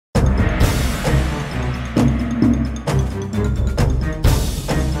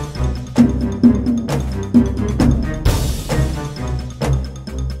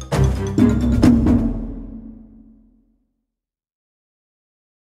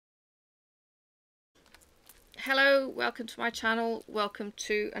Hello, welcome to my channel, welcome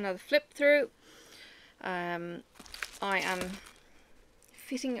to another flip through. I am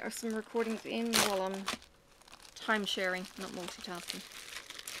fitting some recordings in while I'm time sharing, not multitasking.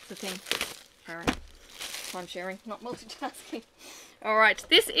 It's a thing, apparently. Time sharing, not multitasking. Alright,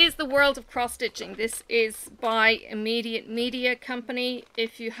 this is the world of cross stitching. This is by Immediate Media Company.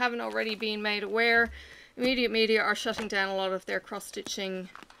 If you haven't already been made aware, Immediate Media are shutting down a lot of their cross stitching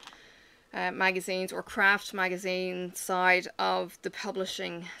magazines or craft magazine side of the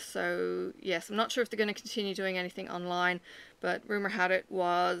publishing. So yes, I'm not sure if they're going to continue doing anything online, but rumor had it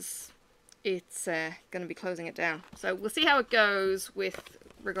was it's going to be closing it down. So we'll see how it goes with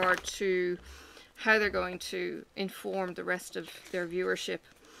regard to how they're going to inform the rest of their viewership.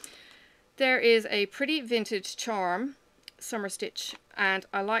 There is a pretty vintage charm, summer stitch, and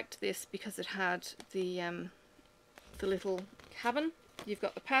I liked this because it had the little cabin. You've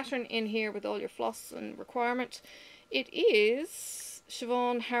got the pattern in here with all your floss and requirement. It is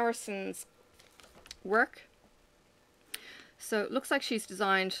Siobhan Harrison's work. So it looks like she's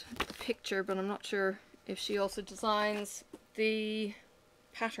designed the picture, but I'm not sure if she also designs the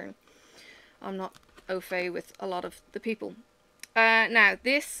pattern. I'm not au fait with a lot of the people. Now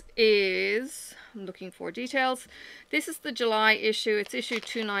this is, I'm looking for details. This is the July issue. It's issue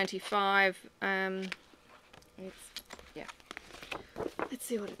 295. Let's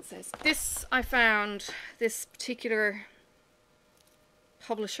see what it says. This, I found, this particular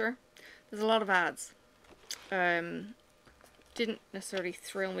publisher, there's a lot of ads. Didn't necessarily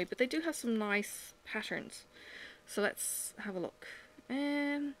thrill me, but they do have some nice patterns. So let's have a look.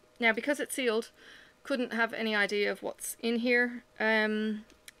 Now, because it's sealed, couldn't have any idea of what's in here.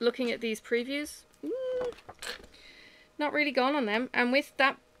 Looking at these previews, not really gone on them. And with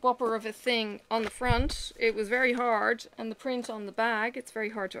that whopper of a thing on the front, it was very hard, and the print on the bag, it's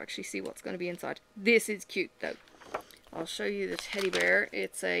very hard to actually see what's going to be inside. This is cute though. I'll show you the teddy bear.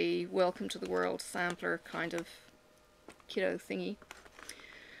 It's a welcome to the world sampler kind of kiddo thingy.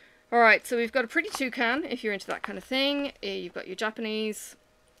 Alright, so we've got a pretty toucan if you're into that kind of thing. You've got your Japanese.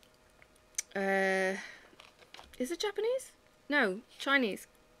 Is it Japanese? No, Chinese.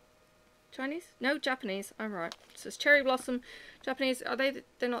 Chinese? No, Japanese. I'm right. It says cherry blossom. Japanese. Are they?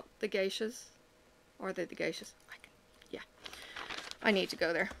 They're not the geishas. Or are they the geishas? Yeah. I need to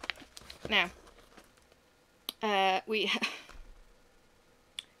go there. Now.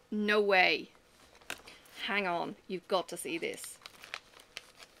 No way. Hang on. You've got to see this.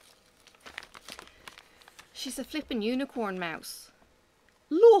 She's a flippin' unicorn mouse.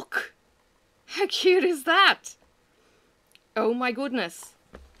 Look! How cute is that? Oh my goodness.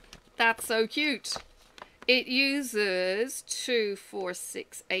 That's so cute. It uses 2, 4,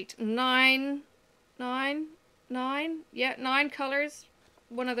 6, 8, 9 colors.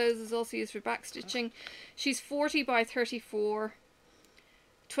 One of those is also used for backstitching. She's 40 by 34,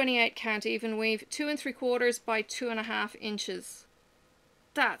 28 count even weave, 2 3/4 by 2.5 inches.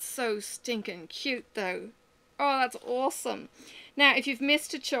 That's so stinking cute though. Oh, that's awesome. Now, if you've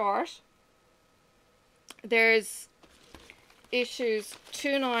missed a chart, there's issues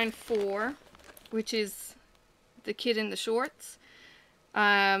 294, which is the kid in the shorts.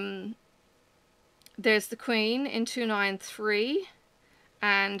 There's the Queen in 293,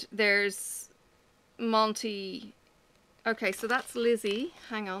 and there's Monty. Okay, so that's Lizzie.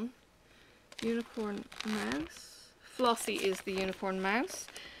 Hang on. Unicorn mouse. Flossie is the unicorn mouse.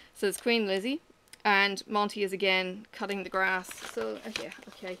 So it's Queen Lizzie, and Monty is again cutting the grass. So yeah,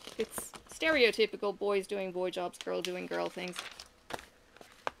 okay, it's stereotypical boys doing boy jobs, girl doing girl things.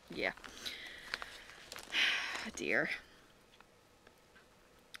 Yeah. Dear.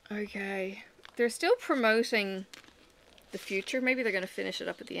 Okay. They're still promoting the future. Maybe they're going to finish it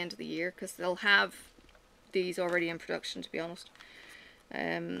up at the end of the year, because they'll have these already in production, to be honest.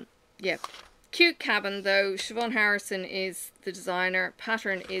 Yeah. Cute cabin though. Siobhan Harrison is the designer.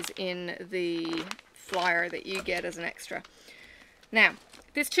 Pattern is in the flyer that you get as an extra. Now,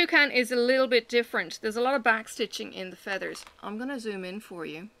 this toucan is a little bit different. There's a lot of back stitching in the feathers. I'm going to zoom in for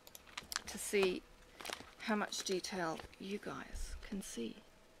you to see how much detail you guys can see.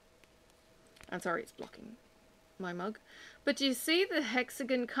 I'm sorry, it's blocking my mug. But do you see the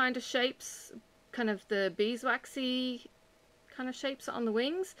hexagon kind of shapes? Kind of the beeswaxy kind of shapes on the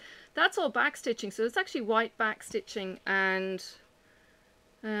wings? That's all back stitching. So it's actually white back stitching, and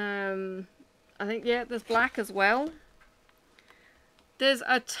I think, yeah, there's black as well. There's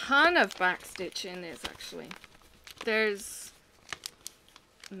a ton of back stitch in this, actually. There's,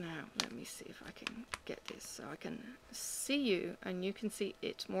 now let me see if I can get this so I can see you and you can see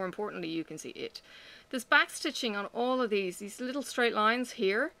it. More importantly, you can see it. There's back stitching on all of these little straight lines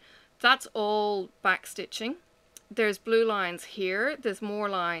here. That's all back stitching. there's blue lines here, there's more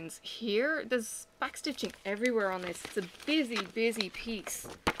lines here, there's backstitching everywhere on this. It's a busy, busy piece.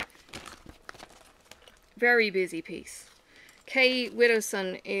 Very busy piece. Kay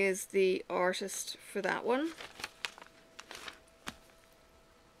Widowson is the artist for that one.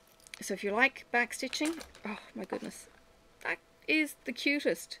 So if you like backstitching, oh my goodness, that is the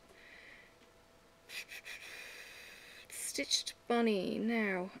cutest. Stitched bunny.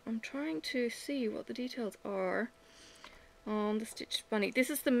 Now, I'm trying to see what the details are on the stitched bunny. This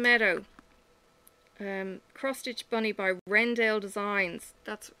is the Meadow. Cross-stitch bunny by Rendale Designs.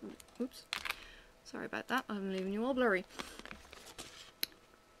 That's, oops, sorry about that, I'm leaving you all blurry.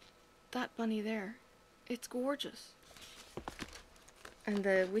 That bunny there, it's gorgeous. And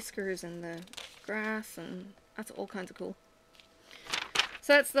the whiskers and the grass, and that's all kinds of cool.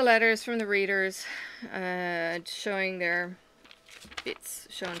 So that's the letters from the readers, showing their bits,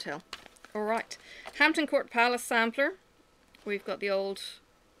 show and tell. Alright, Hampton Court Palace sampler. We've got the old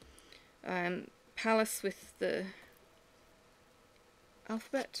palace with the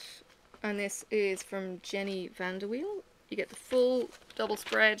alphabet, and this is from Jenny Vanderweel. You get the full double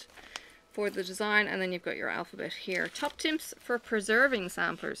spread for the design, and then you've got your alphabet here. Top tips for preserving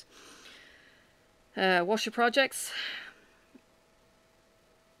samplers. Wash your projects.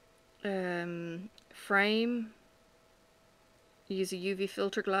 Frame. Use a UV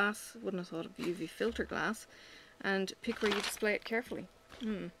filter glass. Wouldn't have thought of UV filter glass. And pick where you display it carefully.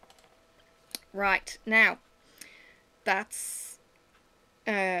 Right, now that's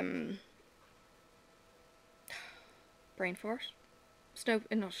brain fart. Snow,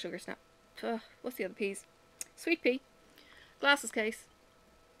 not sugar snap. What's the other peas? Sweet pea. Glasses case.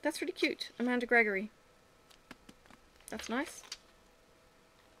 That's really cute. Amanda Gregory. That's nice.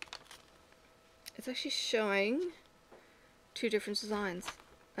 It's actually showing two different designs.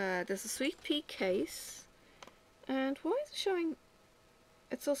 There's a sweet pea case, and why is it showing?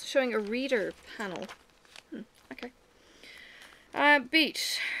 It's also showing a reader panel. Okay.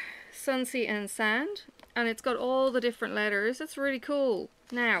 Beach, sun, sea, and sand, and it's got all the different letters. That's really cool.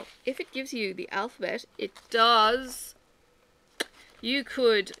 Now, if it gives you the alphabet, it does. You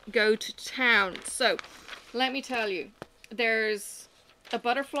could go to town. So, let me tell you, there's a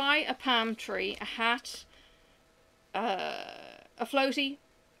butterfly, a palm tree, a hat, a floaty,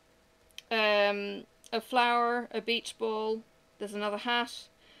 a flower, a beach ball, there's another hat,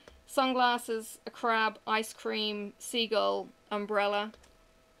 sunglasses, a crab, ice cream, seagull, umbrella,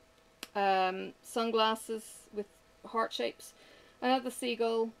 sunglasses with heart shapes, another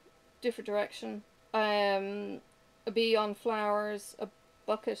seagull, different direction, a bee on flowers, a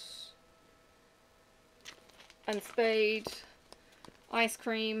bucket and spade, ice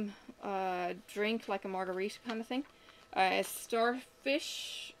cream, drink like a margarita kind of thing, a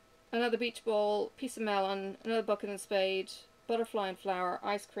starfish, another beach ball, piece of melon, another bucket and spade, butterfly and flower,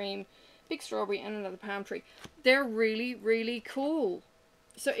 ice cream, big strawberry, and another palm tree. They're really, really cool.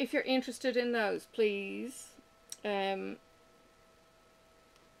 So if you're interested in those, please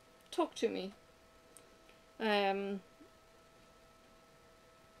talk to me. And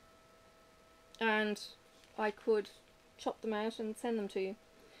I could chop them out and send them to you.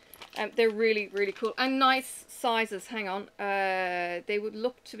 They're really, really cool. And nice sizes. Hang on. They would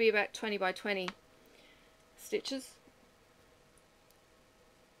look to be about 20 by 20 stitches.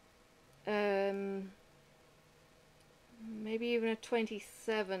 Maybe even a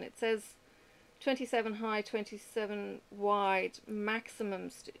 27. It says 27 high, 27 wide,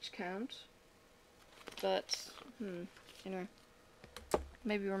 maximum stitch count. But, you know,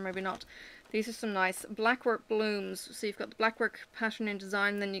 maybe or maybe not. These are some nice blackwork blooms. So you've got the blackwork pattern in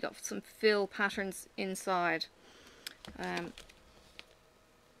design, and then you've got some fill patterns inside.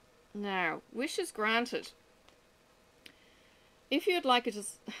 Now, wishes granted. If you'd like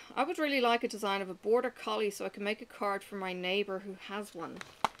I would really like a design of a border collie so I can make a card for my neighbour who has one.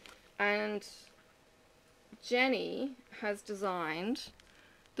 And Jenny has designed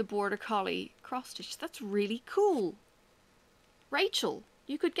the border collie cross stitch. That's really cool. Rachel,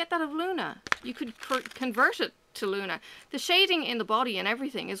 you could get that of Luna. You could convert it to Luna. The shading in the body and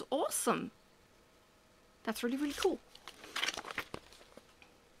everything is awesome. That's really, really cool.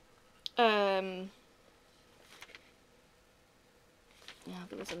 Yeah,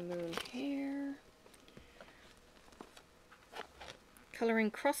 there was a moon here. Colouring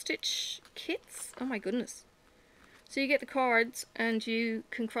cross-stitch kits. Oh my goodness. So you get the cards and you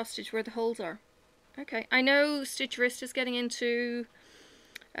can cross-stitch where the holes are. Okay, I know Stitcherist is getting into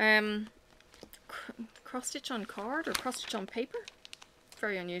cross-stitch on card or cross-stitch on paper.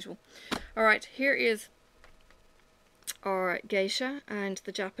 Very unusual. Alright, here is our geisha and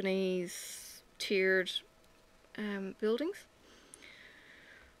the Japanese tiered buildings.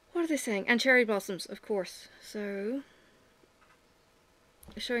 What are they saying? And cherry blossoms, of course. So,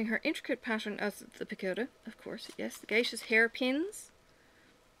 showing her intricate pattern as the pagoda, of course. Yes, the geisha's hairpins.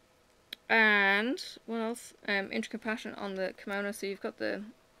 And what else? Intricate pattern on the kimono. So you've got the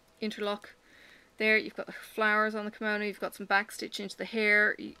interlock there. You've got the flowers on the kimono. You've got some back stitch into the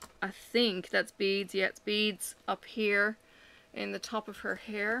hair. I think that's beads. Yeah, it's beads up here in the top of her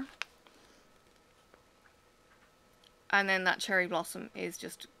hair. And then that cherry blossom is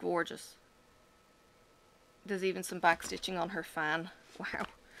just gorgeous. There's even some back stitching on her fan. Wow.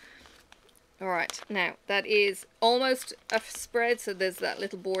 Alright, now that is almost a spread, so there's that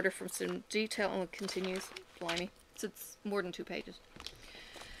little border from some detail, and it continues. Blimey. So it's more than 2 pages.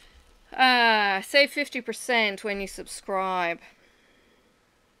 Save 50% when you subscribe.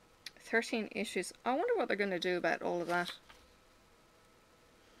 13 issues. I wonder what they're going to do about all of that.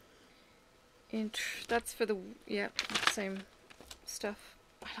 That's for the, yeah, same stuff.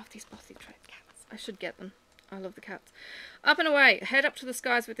 I love these bossy cats. I should get them. I love the cats. Up and away. Head up to the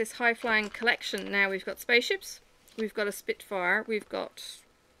skies with this high-flying collection. Now we've got spaceships. We've got a Spitfire. We've got,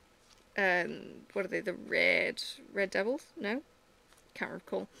 what are they? The Red Devils? No? Can't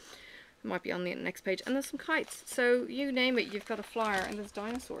recall. It might be on the next page. And there's some kites. So you name it, you've got a flyer. And there's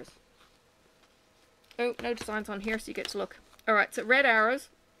dinosaurs. Oh, no designs on here, so you get to look. Alright, so red arrows.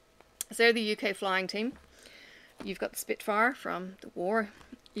 So they're the UK flying team. You've got the Spitfire from the war.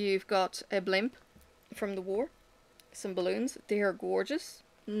 You've got a blimp from the war. Some balloons. They are gorgeous.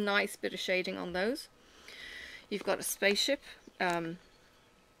 Nice bit of shading on those. You've got a spaceship.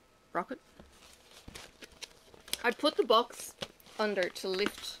 Rocket. I'd put the box under to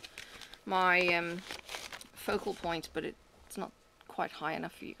lift my focal point, but it's not quite high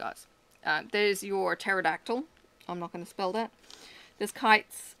enough for you guys. There's your pterodactyl. I'm not going to spell that. There's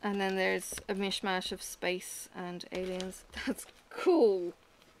kites, and then there's a mishmash of space and aliens. That's cool.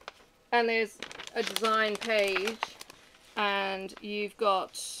 And there's a design page, and you've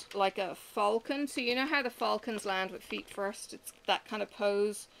got like a falcon. So you know how the falcons land with feet first? It's that kind of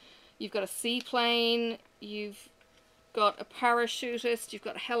pose. You've got a seaplane. You've got a parachutist. You've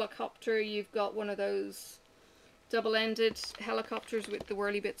got a helicopter. You've got one of those double-ended helicopters with the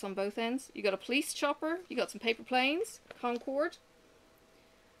whirly bits on both ends. You've got a police chopper. You've got some paper planes. Concorde.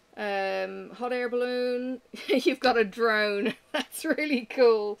 Hot air balloon. You've got a drone. That's really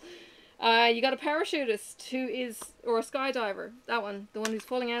cool. You got a parachutist who is, or a skydiver. That one, the one who's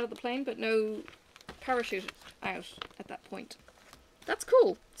falling out of the plane, but no parachute out at that point. That's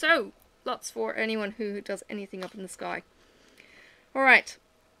cool. So lots for anyone who does anything up in the sky. All right,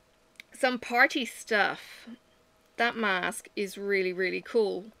 some party stuff. That mask is really, really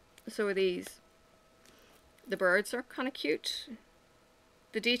cool. So are these. The birds are kind of cute.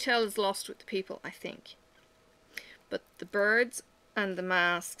 The detail is lost with the people, I think. But the birds and the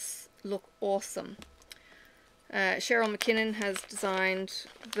masks look awesome. Cheryl McKinnon has designed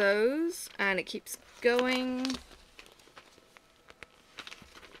those, and it keeps going.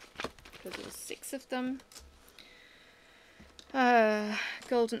 Because there were 6 of them.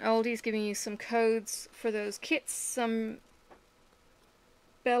 Golden Oldies giving you some codes for those kits. Some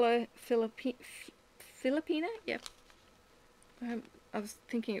Bella Filipina? Yeah. I was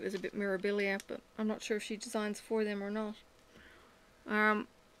thinking it was a bit Mirabilia, but I'm not sure if she designs for them or not.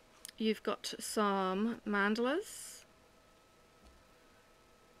 You've got some mandalas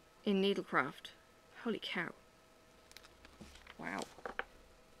in needlecraft. Holy cow. Wow.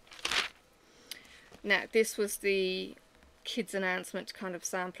 Now, this was the kids announcement kind of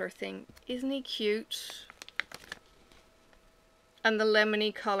sampler thing. Isn't he cute? And the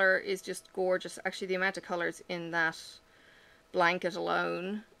lemony colour is just gorgeous. Actually, the amount of colours in that blanket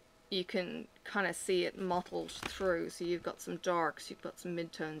alone, you can kind of see it mottled through. So you've got some darks, you've got some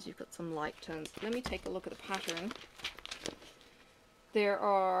midtones, you've got some light tones. Let me take a look at the pattern. There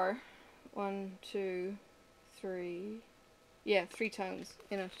are 1, 2, 3, yeah, 3 tones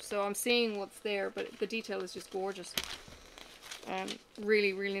in it. So I'm seeing what's there, but the detail is just gorgeous.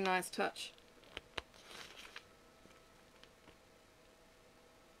 Really, really nice touch.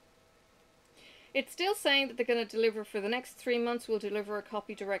 It's still saying that they're going to deliver for the next 3 months. We'll deliver a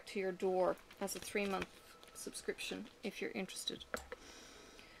copy direct to your door as a 3-month subscription if you're interested.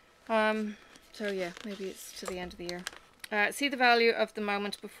 So yeah, maybe it's to the end of the year. See the value of the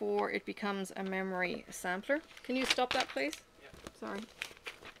moment before it becomes a memory sampler. Can you stop that, please? Yep. Sorry.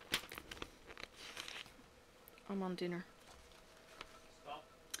 I'm on dinner. Stop.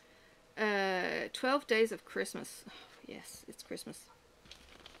 12 Days of Christmas. Oh, yes, it's Christmas.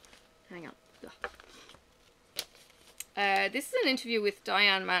 Hang on. This is an interview with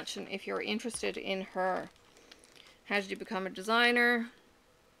Diane Mansion if you're interested in her. How did you become a designer?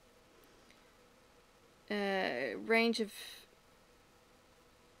 Range of...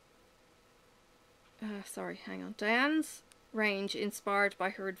 sorry, hang on. Diane's range inspired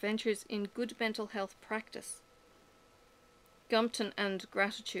by her adventures in good mental health practice. Gumption and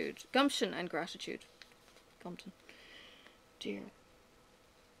gratitude. Gumpton. Dear.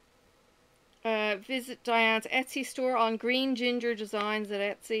 Visit Diane's Etsy store on Green Ginger Designs at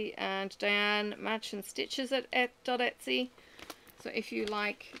Etsy and Diane Matchin Stitches at .etsy. So if you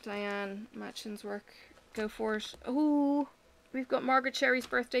like Diane Matchin's work, go for it. Oh, we've got Margaret Cherry's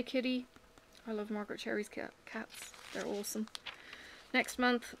birthday kitty. I love Margaret Cherry's cats. They're awesome. Next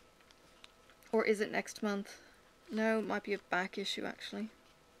month. Or is it next month? No, it might be a back issue actually.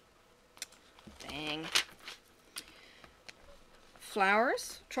 Dang.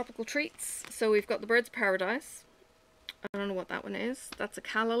 Flowers, tropical treats. So we've got the Birds of Paradise. I don't know what that one is. That's a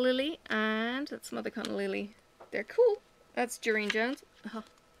calla lily, and that's some other kind of lily. They're cool. That's Doreen Jones.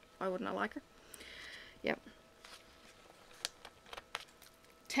 Why wouldn't I like her? Yep.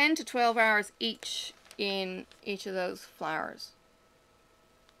 10 to 12 hours each in each of those flowers.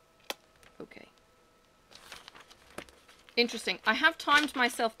 Okay. Interesting. I have timed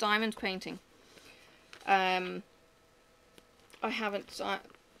myself diamond painting. I haven't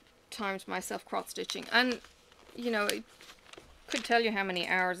timed myself cross stitching, and you know, it could tell you how many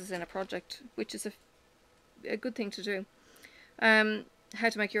hours is in a project, which is a good thing to do. How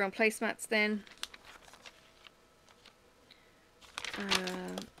to make your own placemats then,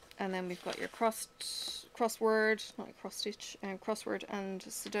 and then we've got your crossword, not cross stitch, crossword and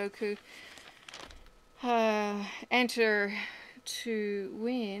Sudoku. Enter to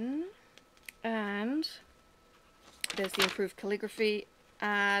win, and there's the improved calligraphy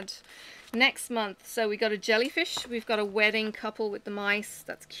ad next month. So we got a jellyfish, we've got a wedding couple with the mice,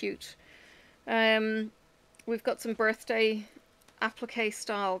 that's cute. We've got some birthday applique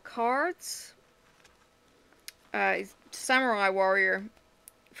style cards. Samurai warrior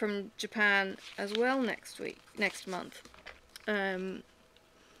from Japan as well next month. Friend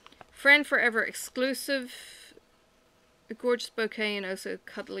Forever exclusive, a gorgeous bouquet and also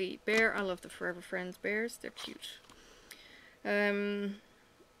cuddly bear. I love the Forever Friends bears, they're cute.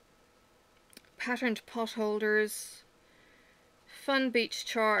 Patterned pot holders, fun beach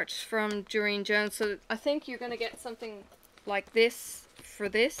chart from Doreen Jones. So I think you're going to get something like this for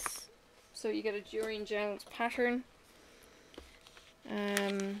this. So you get a Doreen Jones pattern.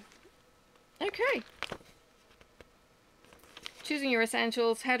 Okay. Choosing your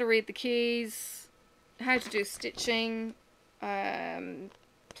essentials, how to read the keys, how to do stitching,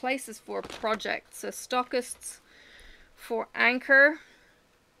 places for projects, so stockists for Anchor,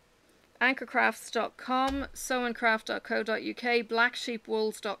 anchorcrafts.com, sewincraft.co.uk,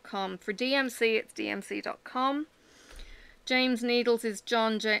 blacksheepwools.com. For DMC, it's dmc.com. James Needles is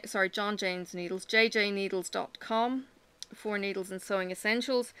John James Needles, jjneedles.com for needles and sewing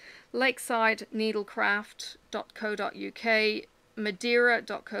essentials. Lakeside Needlecraft.co.uk,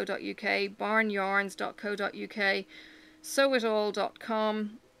 Madeira.co.uk, barnyarns.co.uk,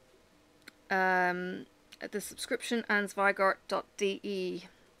 sewitall.com, the subscription, and Zweigart.de.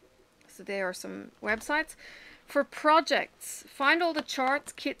 So there are some websites. For projects, find all the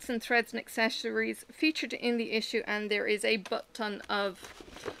charts, kits and threads and accessories featured in the issue, and there is a butt ton of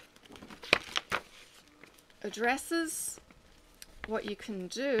addresses. What you can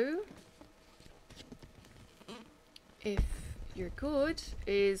do, if you're good,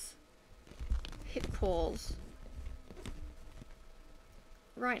 is hit pause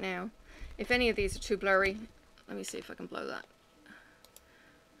right now. If any of these are too blurry, let me see if I can blow that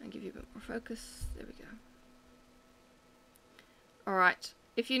and give you a bit more focus. There we go. Alright,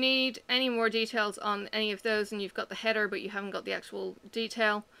 if you need any more details on any of those and you've got the header but you haven't got the actual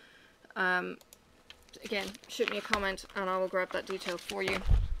detail, again, shoot me a comment and I will grab that detail for you.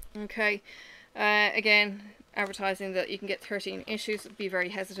 Okay, again, advertising that you can get 13 issues. Be very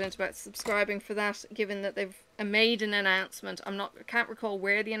hesitant about subscribing for that, given that they've made an announcement. I can't recall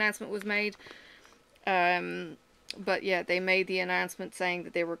where the announcement was made, but yeah, they made the announcement saying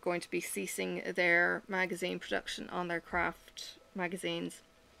that they were going to be ceasing their magazine production on their craft magazines,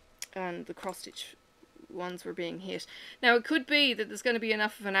 and the cross-stitch ones were being hit. Now, it could be that there's going to be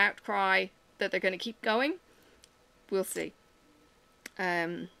enough of an outcry that they're going to keep going. We'll see.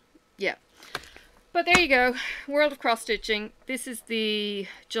 Yeah. But there you go. World of Cross-Stitching. This is the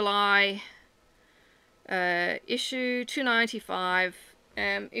July issue 295.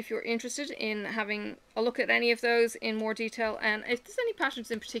 If you're interested in having a look at any of those in more detail, and if there's any patterns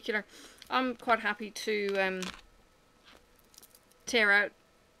in particular, I'm quite happy to tear out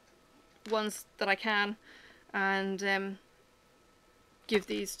ones that I can and give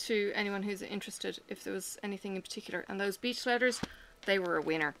these to anyone who's interested if there was anything in particular. And those beach leathers, they were a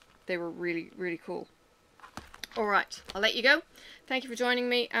winner. They were really, really cool. Alright, I'll let you go. Thank you for joining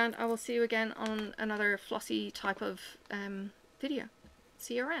me, and I will see you again on another flossy type of video.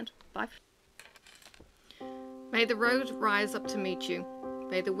 See you around. Bye. May the road rise up to meet you.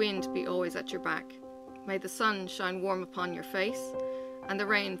 May the wind be always at your back. May the sun shine warm upon your face, and the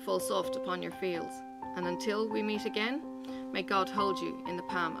rain fall soft upon your fields. And until we meet again, may God hold you in the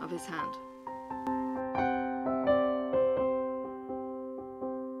palm of his hand.